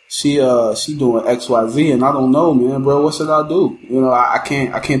 she doing XYZ and I don't know, man, bro. What should I do? I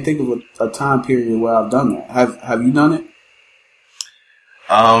can't think of a time period where I've done that. Have you done it?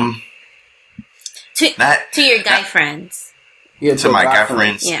 To your guy friends. Yeah, to my guy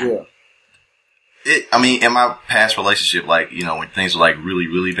friends. Yeah. In my past relationship, when things were really,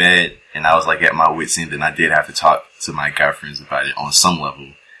 really bad and I was at my wit's end, then I did have to talk to my guy friends about it on some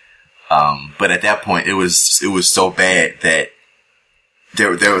level. But at that point, it was so bad that there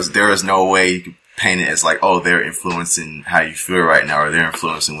was no way you could paint it as like, oh, they're influencing how you feel right now, or they're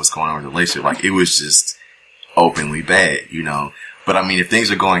influencing what's going on in the relationship. Like, it was just openly bad, you know. But I mean, if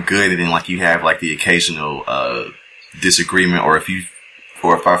things are going good, and then like you have like the occasional disagreement, or if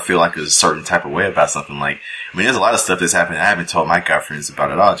I feel like a certain type of way about something, like, I mean, there's a lot of stuff that's happened I haven't told my girlfriends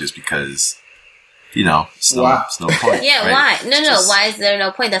about at all, just because, you know, it's no point. Yeah, right? why? No, why is there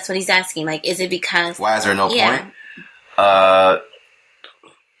no point? That's what he's asking. Like, is it because... Why is there no point?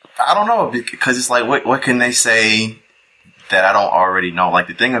 I don't know, because it's like, what can they say that I don't already know? Like,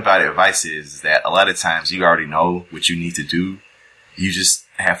 the thing about advice is that a lot of times you already know what you need to do. You just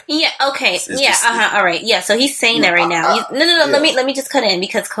have to. Yeah, okay. All right. Yeah, so he's saying that right now. No. Yeah. Let me just cut in,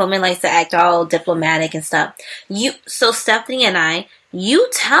 because Coleman likes to act all diplomatic and stuff. So Stephanie and I, you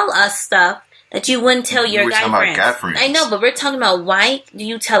tell us stuff that you wouldn't tell your guy friends. I know, but we're talking about why do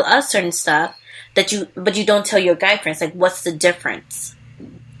you tell us certain stuff but you don't tell your guy friends? Like, what's the difference?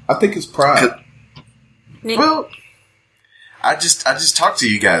 I think it's pride. Well, I just talk to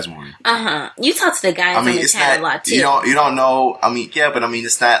you guys more. You talk to the guys on the chat a lot too. You don't know. I mean, yeah, but I mean,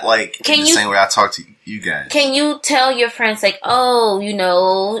 it's not like the same way I talk to you guys. Can you tell your friends, like, oh, you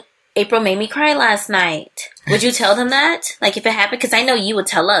know, April made me cry last night? Would you tell them that? Like, if it happened? Because I know you would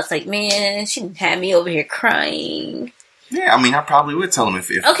tell us, like, man, she had me over here crying. Yeah, I mean, I probably would tell them if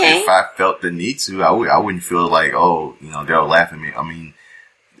I felt the need to. I wouldn't feel like, oh, you know, they'll laugh at me. I mean,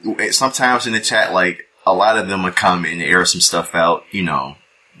 sometimes in the chat, like, a lot of them would come and air some stuff out, you know,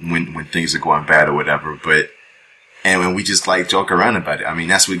 when things are going bad or whatever. And when we just like joke around about it. I mean,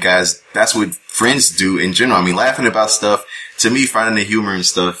 that's what friends do in general. I mean, laughing about stuff, to me, finding the humor and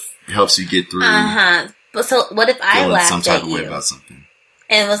stuff helps you get through. But so what if I laughed some type at of you way about something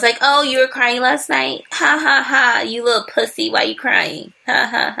and was like, oh, you were crying last night? Ha ha ha! You little pussy, why you crying? Ha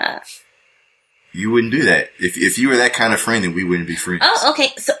ha ha! You wouldn't do that. If you were that kind of friend, then we wouldn't be friends. Oh, okay.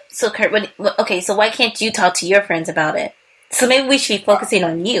 So Kurt, so why can't you talk to your friends about it? So maybe we should be focusing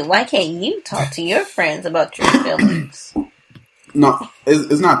on you. Why can't you talk to your friends about your feelings? No,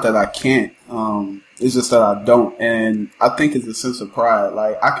 it's not that I can't. It's just that I don't. And I think it's a sense of pride.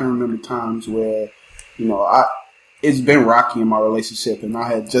 Like, I can remember times where, you know, it's been rocky in my relationship, and I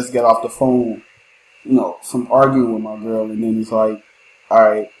had just got off the phone, you know, from arguing with my girl, and then it's like, all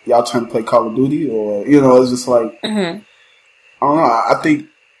right, y'all trying to play Call of Duty? Or, you know, it's just like, I don't know. I think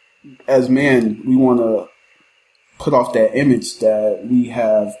as men, we want to put off that image that we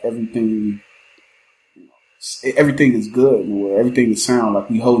have everything is good, or everything is sound, like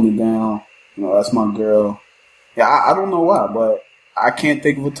we holding it down. You know, that's my girl. Yeah, I don't know why, but I can't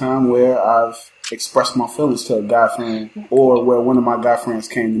think of a time where I've expressed my feelings to a guy friend, or where one of my guy friends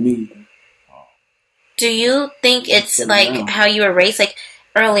came to me. Do you think it's like how you were raised? Like,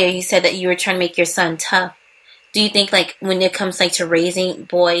 earlier you said that you were trying to make your son tough. Do you think, like, when it comes like to raising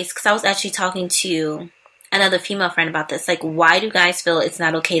boys, because I was actually talking to another female friend about this, like, why do guys feel it's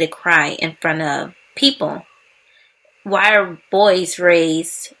not okay to cry in front of people? Why are boys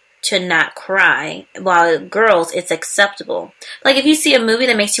raised to not cry, while girls, it's acceptable? Like, if you see a movie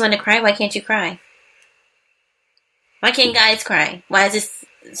that makes you want to cry, why can't you cry? Why can't guys cry? Why is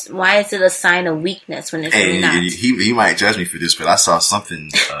it a sign of weakness when it's really not? He might judge me for this, but I saw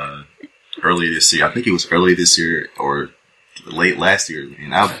something earlier this year. I think it was early this year or late last year,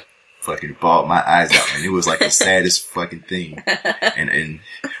 and I fucking bawled my eyes out, and it was like the saddest fucking thing.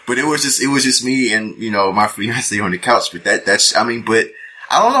 But it was just me and, you know, my fiance on the couch. But that's I mean, but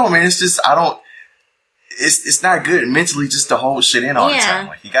I don't know, man. It's just it's not good mentally just to hold shit in all the time.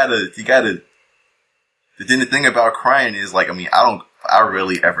 Like, you gotta. But then the thing about crying is, like, I mean, I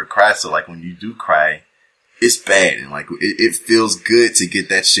rarely ever cry. So, like, when you do cry, it's bad. And, like, it feels good to get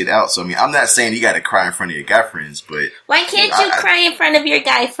that shit out. So, I mean, I'm not saying you gotta cry in front of your guy friends, but... Why can't you cry in front of your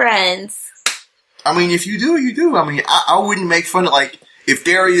guy friends? I mean, if you do, you do. I mean, I wouldn't make fun of, like, when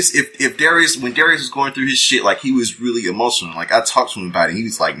Darius was going through his shit, like, he was really emotional. Like, I talked to him about it. He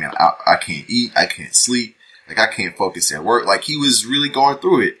was like, man, I can't eat. I can't sleep. Like, I can't focus at work. Like, he was really going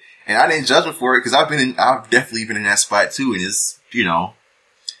through it. And I didn't judge him for it, because I've definitely been in that spot too. And it's, you know,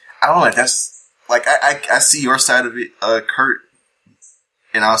 I don't know, that's, like, I see your side of it, Kurt,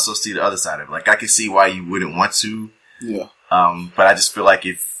 and I also see the other side of it. Like, I can see why you wouldn't want to. Yeah. But I just feel like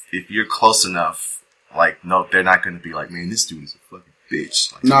if you're close enough, like, no, they're not going to be like, man, this dude is a fucking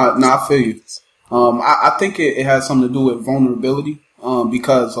bitch. Like, no, I feel you. I think it has something to do with vulnerability.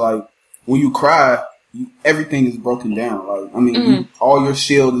 Because, like, when you cry, everything is broken down. Like, I mean, all your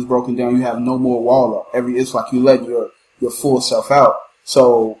shield is broken down. You have no more wall up. It's like you let your full self out.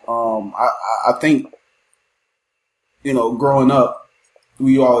 So, I think, you know, growing up,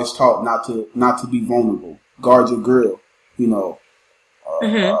 we always taught not to be vulnerable. Guard your grill, you know.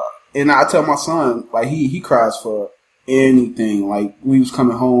 And I tell my son, like, he cries for anything. Like, we was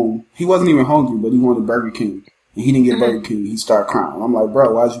coming home. He wasn't even hungry, but he wanted Burger King. And he didn't get Burger King. He started crying. I'm like,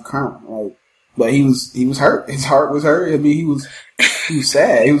 bro, why'd you crying? Like, but he was hurt. His heart was hurt. I mean, he was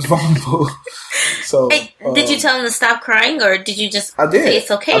sad. He was vulnerable. So, hey, did you tell him to stop crying, or did you just I did. say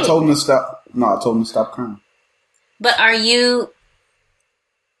it's okay? I told him to stop. No, I told him to stop crying. But are you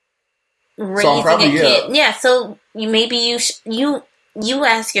raising a kid? Yeah. So you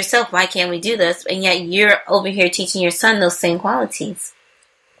ask yourself, why can't we do this? And yet you're over here teaching your son those same qualities.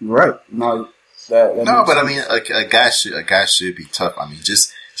 Right. No, but I mean, a guy should be tough. I mean,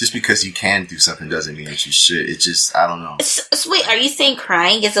 just because you can do something doesn't mean that you should. It's just, I don't know. So wait, are you saying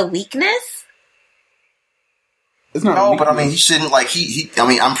crying is a weakness? It's not. No, but I mean, he shouldn't, like, I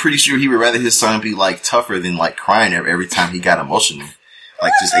mean, I'm pretty sure he would rather his son be, like, tougher than, like, crying every time he got emotional.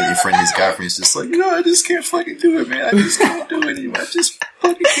 Like, just in front of his girlfriend's just like, I just can't fucking do it, man. I just can't do it anymore. I just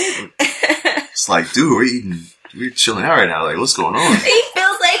fucking can't. It's like, dude, we're chilling out right now. Like, what's going on? He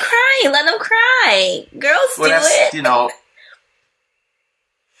feels like crying. Let him cry. Girls do it. You know,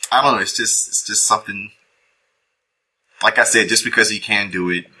 I don't know. It's just something. Like I said, just because he can do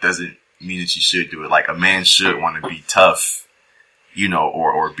it doesn't mean that you should do it. Like, a man should want to be tough, you know,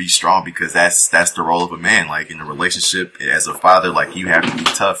 or be strong, because that's the role of a man. Like, in a relationship, as a father, like, you have to be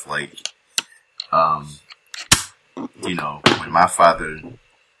tough. Like, you know, when my father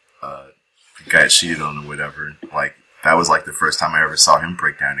got cheated on or whatever, like, that was like the first time I ever saw him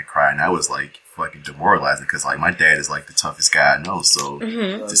break down and cry, and that was like fucking demoralizing, because like, my dad is like the toughest guy I know, so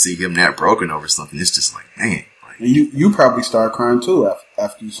to see him that broken over something, it's just like, dang. Like, you probably started crying too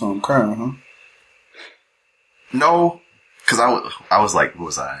after you saw him crying, huh? No. Cause I was like, what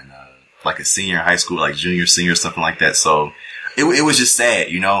was I in, like a senior in high school, like junior, senior, something like that. So it was just sad,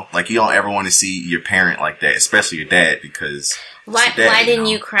 you know, like, you don't ever want to see your parent like that, especially your dad, because why didn't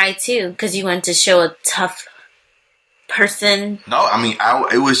you cry too? Because you wanted to show a tough person? No, I mean,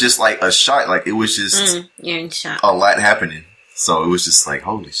 it was just like a shock. Like, it was just you're in shock. A lot happening. So it was just like,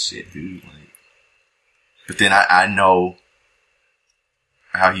 holy shit, dude. Like, but then I know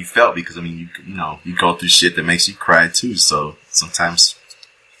how he felt, because I mean, you go through shit that makes you cry too. So sometimes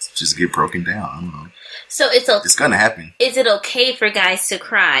just get broken down. I don't know. So it's gonna happen. Is it okay for guys to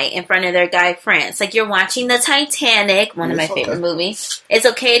cry in front of their guy friends? Like, you're watching the Titanic, one of my favorite movies. It's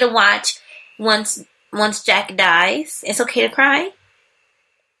okay to watch once Jack dies. It's okay to cry.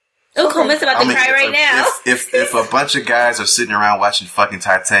 Oh, Coleman's about to cry right now. If a bunch of guys are sitting around watching fucking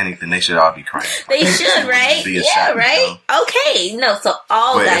Titanic, then they should all be crying. They should, right? Yeah, right? You know? Okay. No, so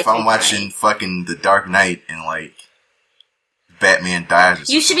all guys. But if I'm watching fucking The Dark Knight and, like, Batman dies or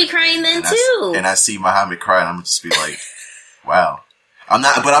something, you should be crying then too. And I see Muhammad crying, I'm gonna just be like, wow. I'm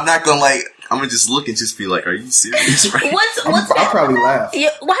not gonna, like, I'm gonna just look and just be like, are you serious? Right? I'll probably laugh. Yeah,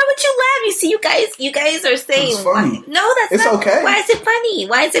 why would you laugh? You see, you guys are saying, it's funny. No, that's not okay. Why is it funny?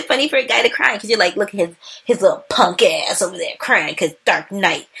 Why is it funny for a guy to cry? Because you're like, look at his little punk ass over there crying because Dark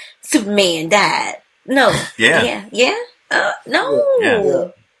Knight, Superman died. No. Yeah. No.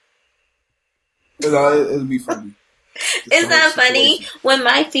 Yeah. It'll be funny. It's not funny. When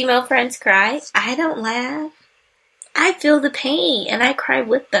my female friends cry, I don't laugh. I feel the pain and I cry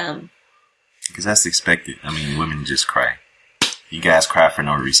with them. Because that's expected. I mean, women just cry. You guys cry for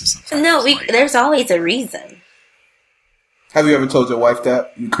no reason sometimes. No, there's always a reason. Have you ever told your wife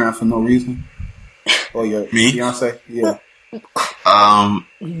that you crying for no reason? Or your fiance? Yeah.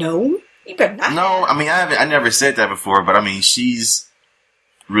 No. You better not. No, I mean, I never said that before, but I mean, she's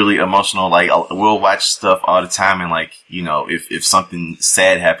really emotional. Like, we'll watch stuff all the time, and like, you know, if something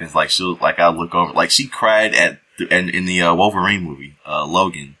sad happens, like, I'll look over. Like, she cried in the Wolverine movie,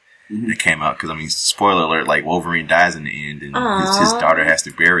 Logan. That came out, because I mean, spoiler alert, like, Wolverine dies in the end, and his daughter has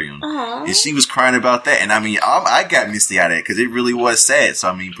to bury him. Aww. And she was crying about that, and I mean, I got misty out of it, because it really was sad. So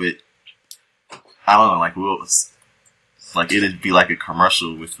I mean, but I don't know, like, it'd be like a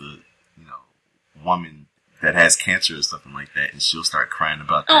commercial with a, you know, woman that has cancer or something like that, and she'll start crying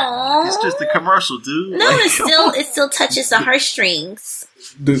about that. Aww. It's just a commercial, dude. No, like, it still touches the heartstrings.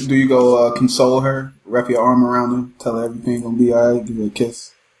 Do you go console her, wrap your arm around her, tell her everything's gonna be alright, give her a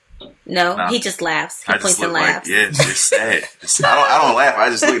kiss? No, he just laughs. He points and laughs. Like, yeah, it's just sad. I don't laugh. I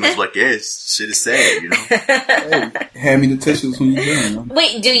just look and it's like, yeah, shit is sad, you know? Hey, hand me the tissues when you're done.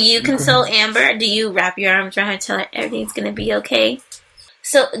 Wait, do you console Amber? Do you wrap your arms around her and tell her everything's going to be okay?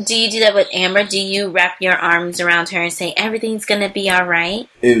 So, do you do that with Amber? Do you wrap your arms around her and say everything's going to be alright?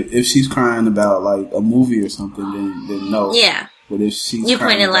 If she's crying about, like, a movie or something, then no. Yeah. But if she's you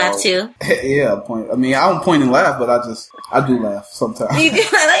point and laugh too. Yeah, I point. I mean, I don't point and laugh, but I do laugh sometimes. You do?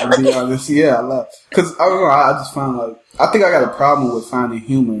 I'll be honest. Yeah, I laugh because I don't know. I just find I think I got a problem with finding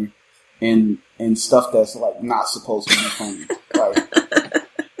humor in stuff that's like not supposed to be funny. Like,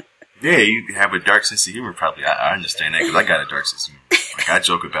 yeah, you have a dark sense of humor. Probably, I understand that because I got a dark sense of humor. Like I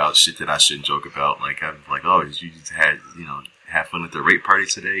joke about shit that I shouldn't joke about. Like I'm like, oh, you just had have fun at the rape party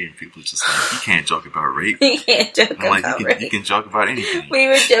today, and people are just like, you can't joke about rape. You can't joke about rape. You can joke about anything. We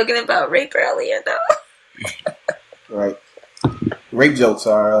were joking about rape earlier, though. Right. Rape jokes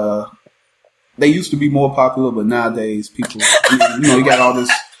are, they used to be more popular, but nowadays people, you got all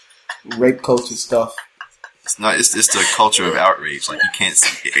this rape culture stuff. It's the culture of outrage. Like, you can't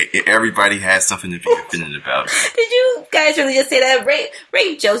everybody has something to be offended about. Did you guys really just say that?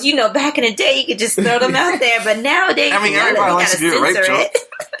 Rape jokes, back in the day, you could just throw them out there, but nowadays, I mean, everybody likes to do a rape joke.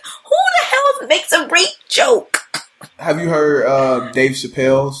 Who the hell makes a rape joke? Have you heard Dave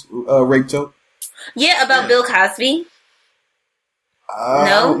Chappelle's rape joke? Yeah, about Bill Cosby.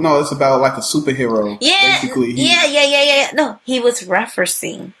 No, it's about like a superhero. Yeah, basically. Yeah. No, he was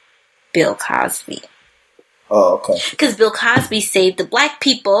referencing Bill Cosby. Oh, okay. Because Bill Cosby saved the black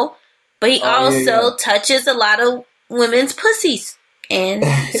people, but he also touches a lot of women's pussies and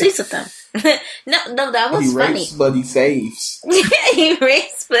sleeps with them. No, that was funny. He rapes, but he saves. Yeah, he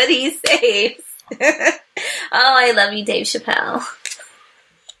rapes, but he saves. Oh, I love you, Dave Chappelle.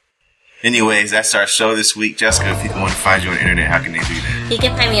 Anyways, that's our show this week. Jessica, if people want to find you on the internet, how can they do that? You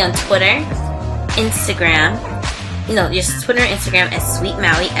can find me on Twitter, Instagram. Just Twitter and Instagram at Sweet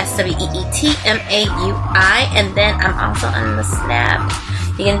Maui, SweetMaui, and then I'm also on the Snap.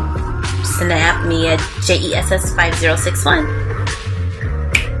 You can snap me at JESS5061.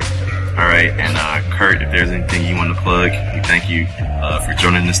 All right, and Kurt, if there's anything you want to plug, we thank you for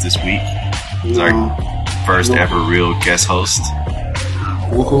joining us this week. It's our first ever real guest host.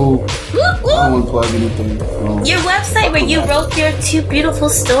 Woohoo! I don't want to plug anything. Your website where you wrote your 2 beautiful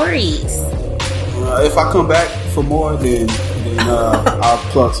stories. If I come back for more, then I'll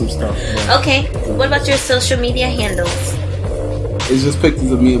plug some stuff. But, okay. What about your social media handles? It's just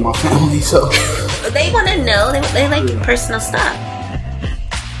pictures of me and my family, so... They want to know. They like personal stuff.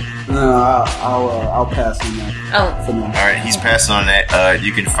 No, I'll pass on that. Oh. For now. All right, he's passing on that.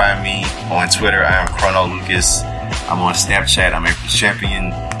 You can find me on Twitter. I am Chrono Lucas. I'm on Snapchat. I'm April's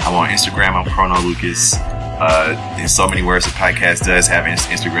Champion. I'm on Instagram. I'm Chrono Lucas. In so many words, the podcast does have an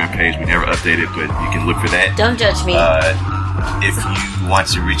Instagram page. We never update it, but you can look for that. Don't judge me. If you want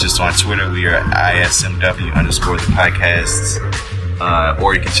to reach us on Twitter, we are ISMW_the podcasts.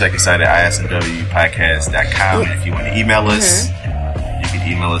 Or you can check us out at ismwpodcast.com. And if you want to email us, you can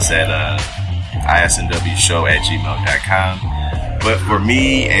email us at ismwshow@gmail.com. But for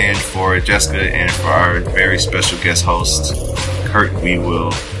me and for Jessica and for our very special guest host, Kurt, we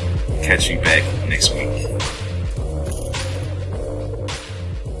will catch you back next week.